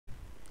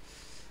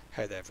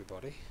Hey there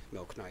everybody,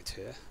 MilkNyte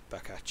here,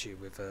 back at you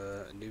with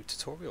a new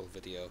tutorial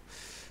video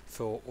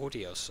for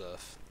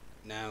Audiosurf.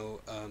 Now,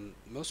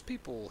 most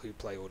people who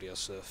play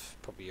Audiosurf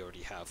probably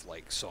already have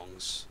like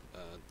songs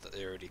that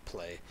they already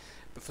play,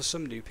 but for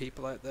some new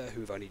people out there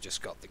who've only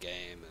just got the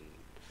game and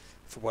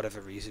for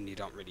whatever reason you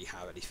don't really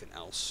have anything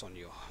else on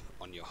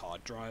your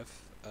hard drive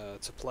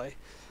to play,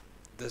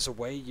 there's a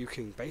way you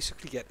can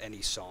basically get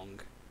any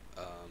song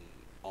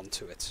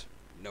onto it,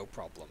 no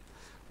problem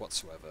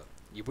whatsoever.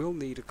 You will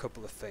need a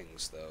couple of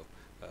things though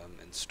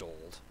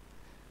installed,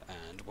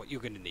 and what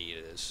you're going to need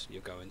is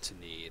you're going to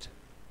need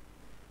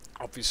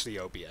obviously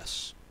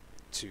OBS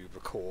to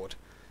record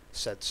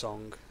said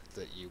song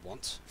that you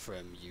want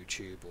from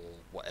YouTube or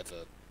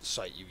whatever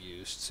site you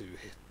use to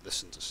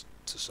listen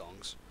to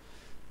songs.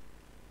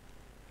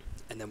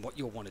 And then what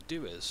you'll want to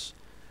do is,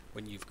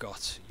 when you've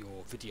got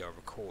your video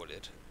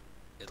recorded,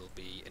 it'll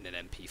be in an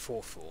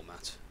MP4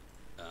 format.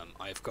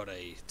 I've got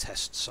a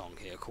test song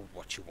here called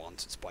What You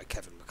Want. It's by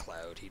Kevin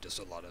MacLeod. He does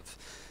a lot of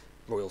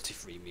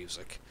royalty-free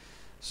music.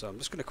 So I'm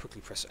just going to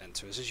quickly press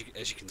enter. As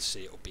you can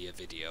see, it'll be a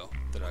video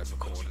that I've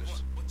recorded.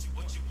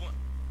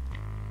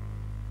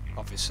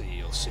 Obviously,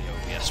 you'll see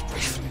OBS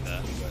briefly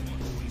there.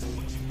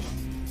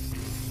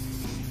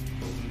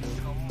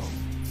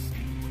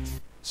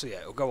 So yeah,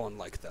 it'll go on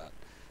like that.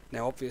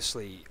 Now,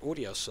 obviously,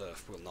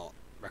 Audiosurf will not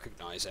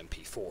recognize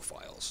MP4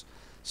 files.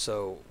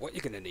 So what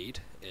you're going to need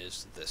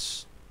is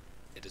this.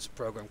 It is a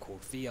program called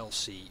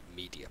VLC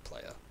Media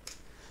Player.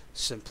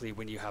 Simply,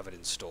 when you have it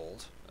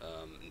installed,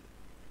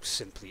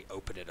 simply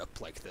open it up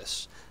like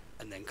this,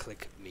 and then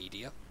click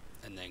Media,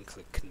 and then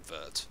click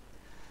Convert.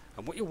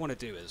 And what you want to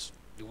do is,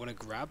 you want to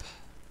grab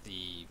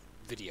the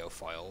video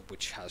file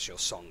which has your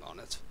song on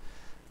it,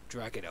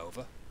 drag it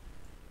over,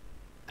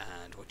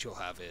 and what you'll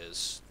have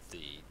is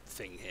the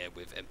thing here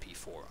with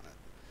MP4 on it.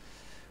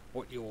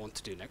 What you'll want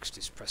to do next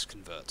is press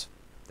Convert,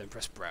 then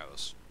press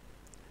Browse.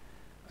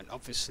 And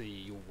obviously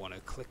you'll want to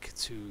click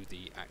to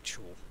the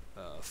actual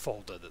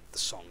folder that the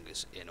song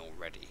is in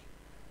already.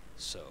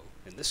 So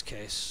in this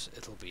case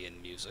it'll be in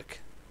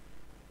Music,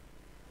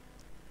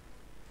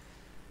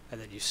 and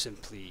then you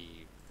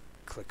simply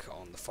click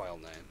on the file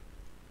name,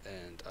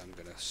 and I'm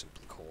going to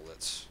simply call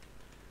it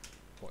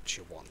What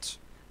You Want.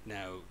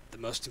 Now the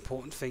most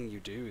important thing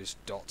you do is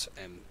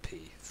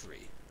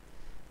 .mp3.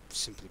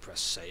 Simply press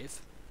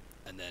Save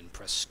and then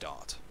press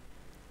Start.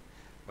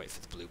 Wait for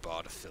the blue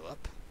bar to fill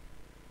up,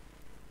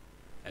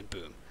 and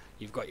boom,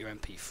 you've got your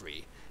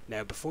MP3.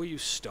 Now before you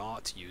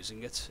start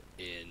using it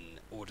in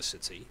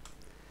Audacity,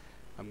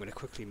 I'm going to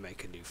quickly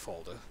make a new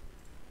folder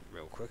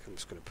real quick. I'm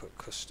just going to put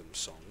custom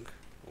song,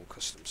 or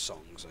custom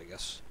songs I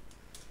guess,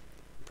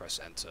 and press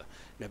enter.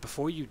 Now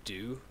before you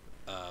do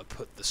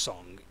put the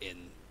song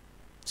in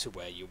to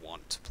where you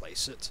want to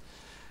place it,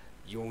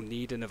 you'll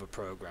need another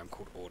program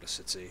called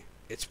Audacity.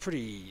 It's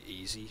pretty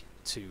easy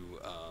to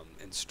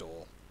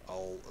install.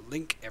 I'll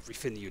link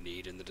everything you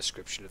need in the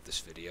description of this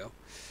video.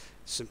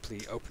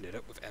 Simply open it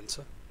up with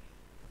enter,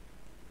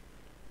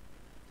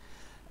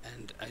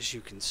 and as you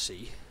can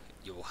see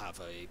you'll have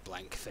a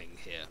blank thing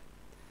here.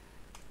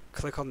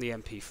 Click on the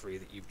MP3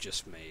 that you've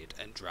just made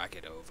and drag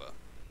it over,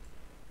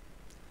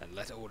 and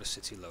let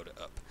Audacity load it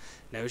up.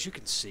 Now as you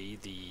can see,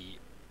 the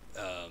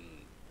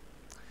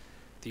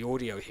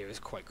audio here is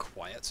quite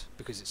quiet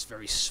because it's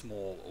very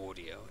small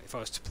audio. If I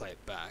was to play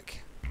it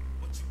back,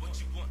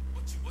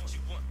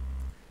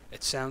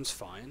 it sounds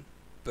fine,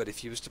 but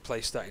if you was to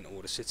place that in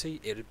Audacity,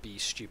 it would be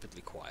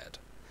stupidly quiet.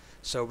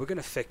 So we're going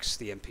to fix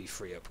the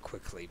MP3 up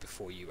quickly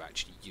before you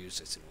actually use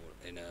it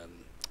in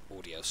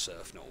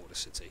Audiosurf, not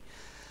Audacity.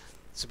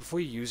 So before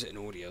you use it in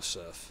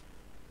Audiosurf,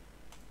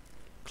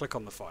 click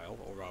on the file,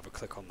 or rather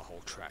click on the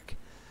whole track.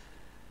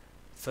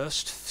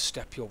 First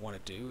step you'll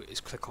want to do is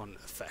click on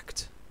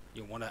Effect.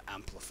 You'll want to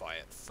amplify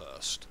it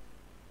first.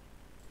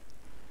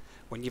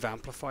 When you've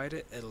amplified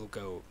it, it'll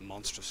go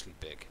monstrously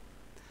big.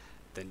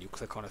 Then you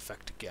click on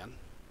Effect again,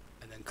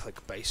 and then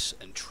click Bass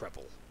and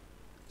Treble.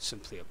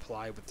 Simply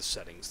apply with the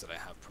settings that I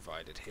have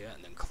provided here,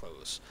 and then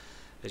close.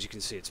 As you can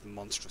see, it's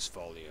monstrous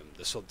volume.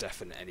 This will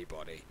deafen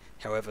anybody.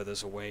 However,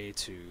 there's a way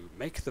to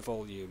make the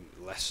volume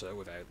lesser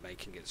without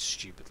making it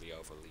stupidly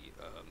overly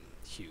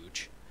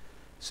huge.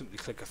 Simply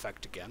click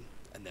Effect again,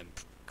 and then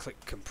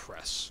click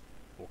Compress,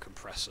 or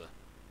Compressor.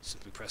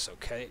 Simply press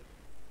OK.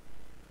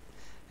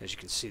 As you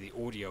can see, the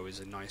audio is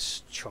a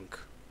nice chunk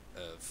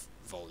of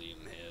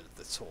volume here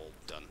that's all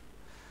done.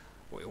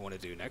 What you want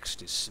to do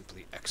next is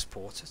simply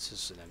export it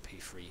as an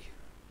MP3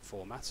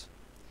 format,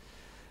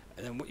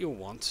 and then what you'll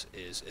want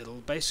is, it'll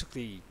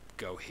basically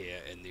go here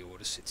in the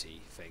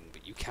Audacity thing,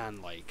 but you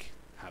can like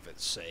have it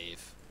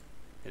save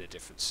in a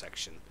different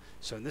section.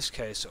 So in this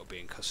case it'll be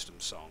in custom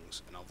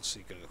songs, and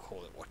obviously going to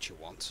call it What You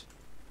Want.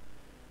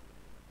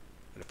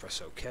 I'm going to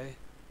press OK.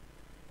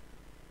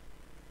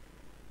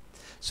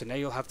 So now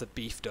you'll have the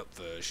beefed up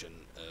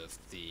version of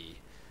the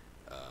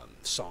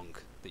song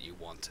that you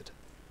wanted.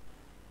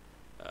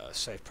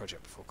 Save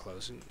project before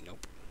closing.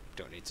 Nope,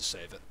 don't need to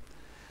save it.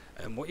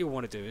 And what you'll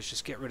want to do is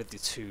just get rid of the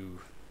two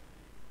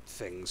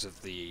things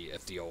of the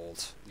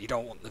old. You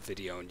don't want the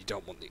video and you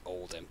don't want the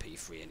old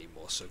MP3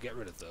 anymore, so get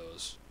rid of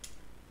those.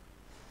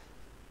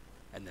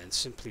 And then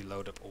simply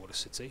load up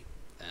Audacity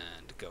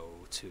and go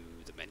to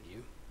the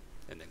menu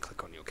and then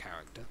click on your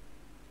character.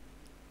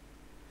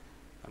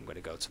 I'm going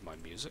to go to my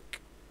music,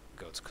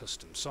 go to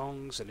custom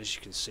songs, and as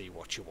you can see,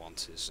 what you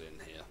want is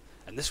in here.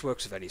 And this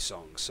works with any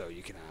song, so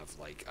you can have,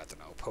 like, I don't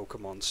know,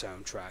 Pokemon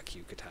soundtrack,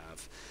 you could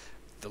have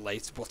the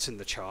what's in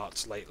the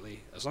charts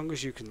lately, as long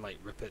as you can, like,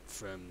 rip it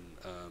from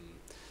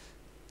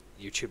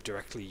YouTube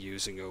directly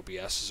using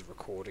OBS as a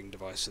recording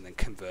device and then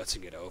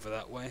converting it over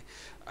that way.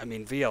 I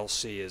mean,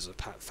 VLC is a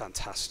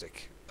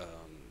fantastic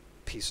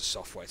piece of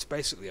software. It's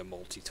basically a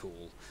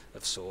multi-tool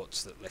of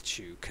sorts that lets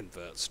you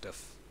convert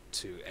stuff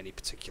to any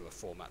particular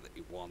format that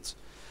you want.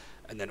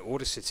 And then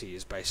Audacity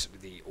is basically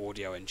the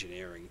audio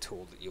engineering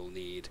tool that you'll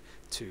need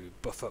to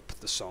buff up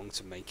the song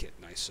to make it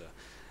nicer.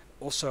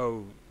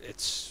 Also,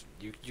 it's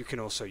you can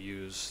also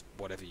use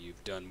whatever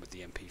you've done with the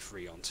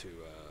MP3 onto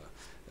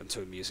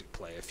a music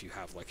player if you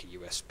have like a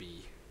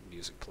USB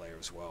music player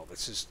as well.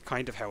 This is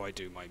kind of how I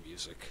do my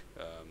music,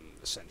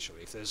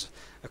 essentially. If there's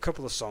a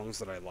couple of songs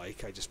that I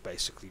like, I just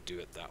basically do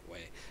it that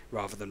way,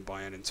 rather than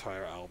buy an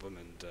entire album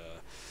and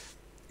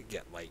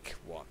get like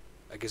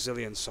a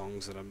gazillion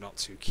songs that I'm not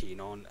too keen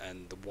on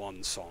and the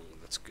one song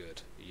that's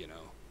good, you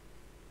know.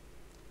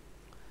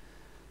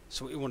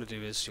 So what you want to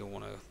do is you'll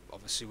want to,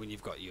 obviously when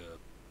you've got your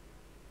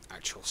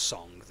actual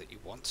song that you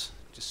want,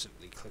 just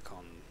simply click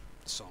on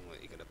the song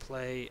that you're going to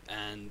play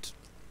and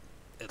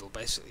it'll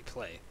basically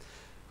play.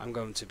 I'm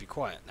going to be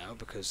quiet now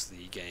because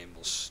the game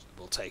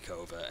will take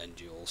over and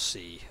you'll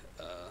see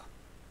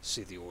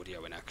the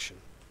audio in action.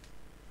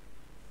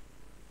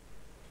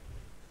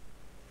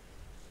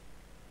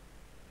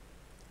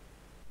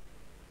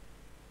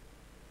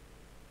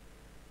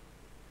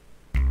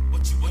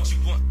 What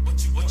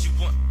you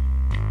want?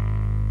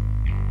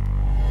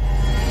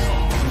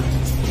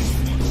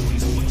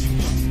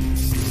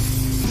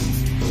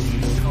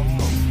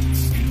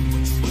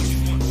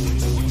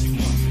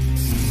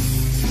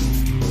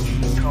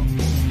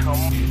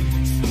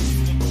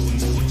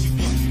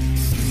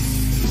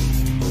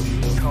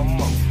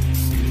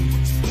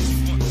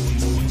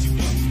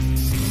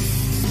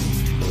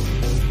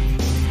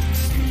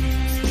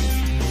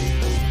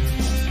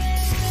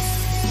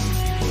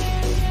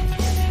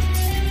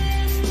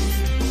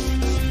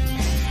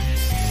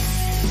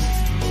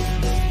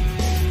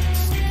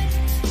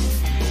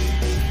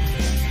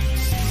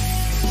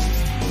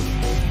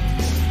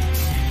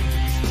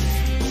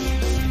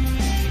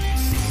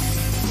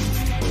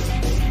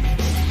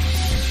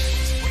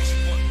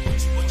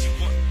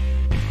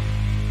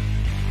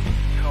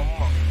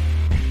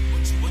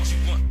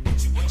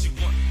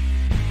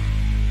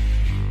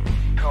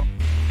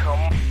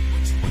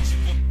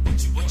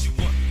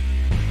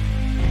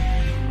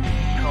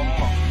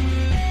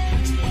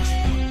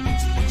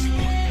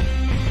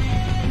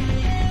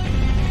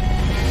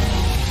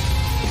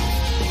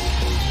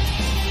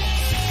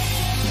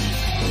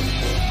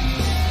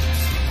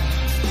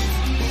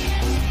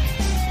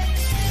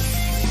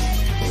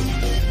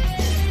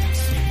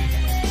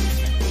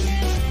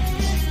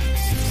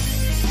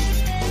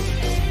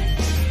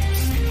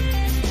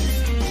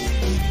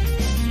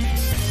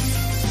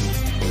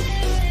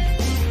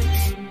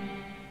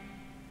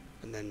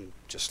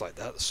 Just like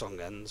that, the song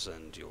ends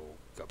and you'll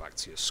go back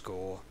to your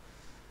score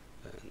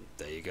and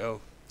there you go.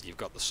 You've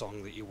got the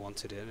song that you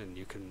wanted in and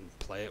you can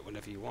play it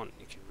whenever you want.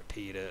 You can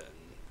repeat it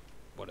and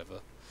whatever.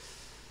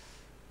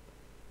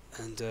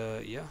 And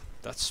yeah,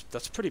 that's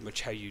pretty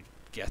much how you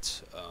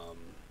get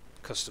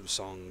custom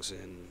songs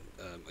in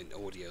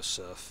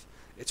Audiosurf.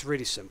 It's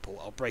really simple.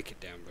 I'll break it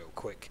down real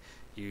quick.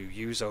 You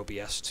use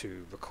OBS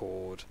to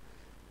record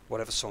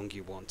whatever song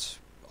you want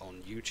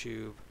on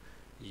YouTube.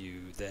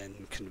 You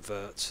then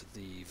convert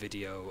the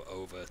video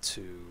over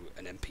to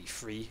an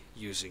MP3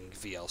 using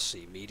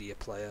VLC Media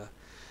Player,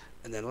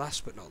 and then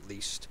last but not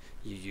least,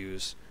 you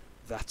use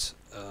that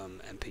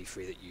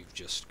MP3 that you've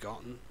just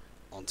gotten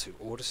onto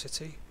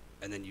Audacity,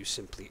 and then you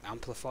simply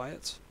amplify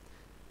it,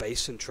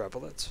 bass and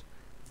treble it,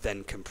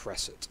 then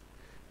compress it,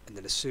 and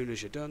then as soon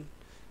as you're done,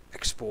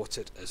 export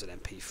it as an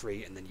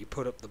MP3, and then you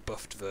put up the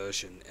buffed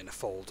version in a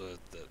folder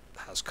that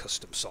has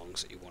custom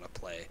songs that you want to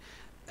play.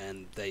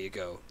 And there you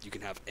go. You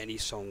can have any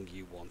song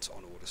you want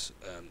on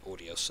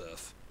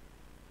Audiosurf.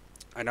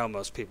 I know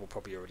most people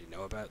probably already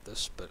know about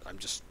this, but I'm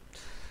just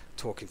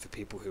talking for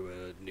people who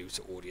are new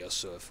to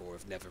Audiosurf or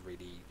have never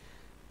really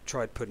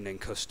tried putting in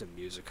custom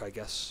music, I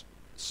guess.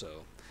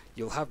 So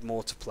you'll have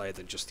more to play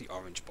than just the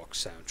Orange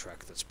Box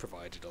soundtrack that's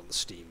provided on the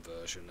Steam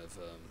version of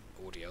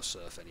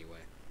Audiosurf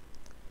anyway.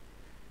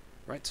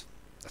 Right,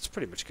 that's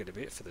pretty much going to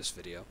be it for this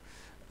video.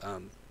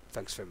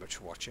 Thanks very much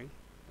for watching,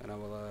 and I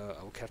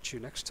will catch you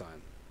next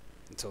time.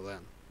 Until then,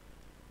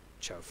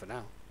 ciao for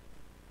now.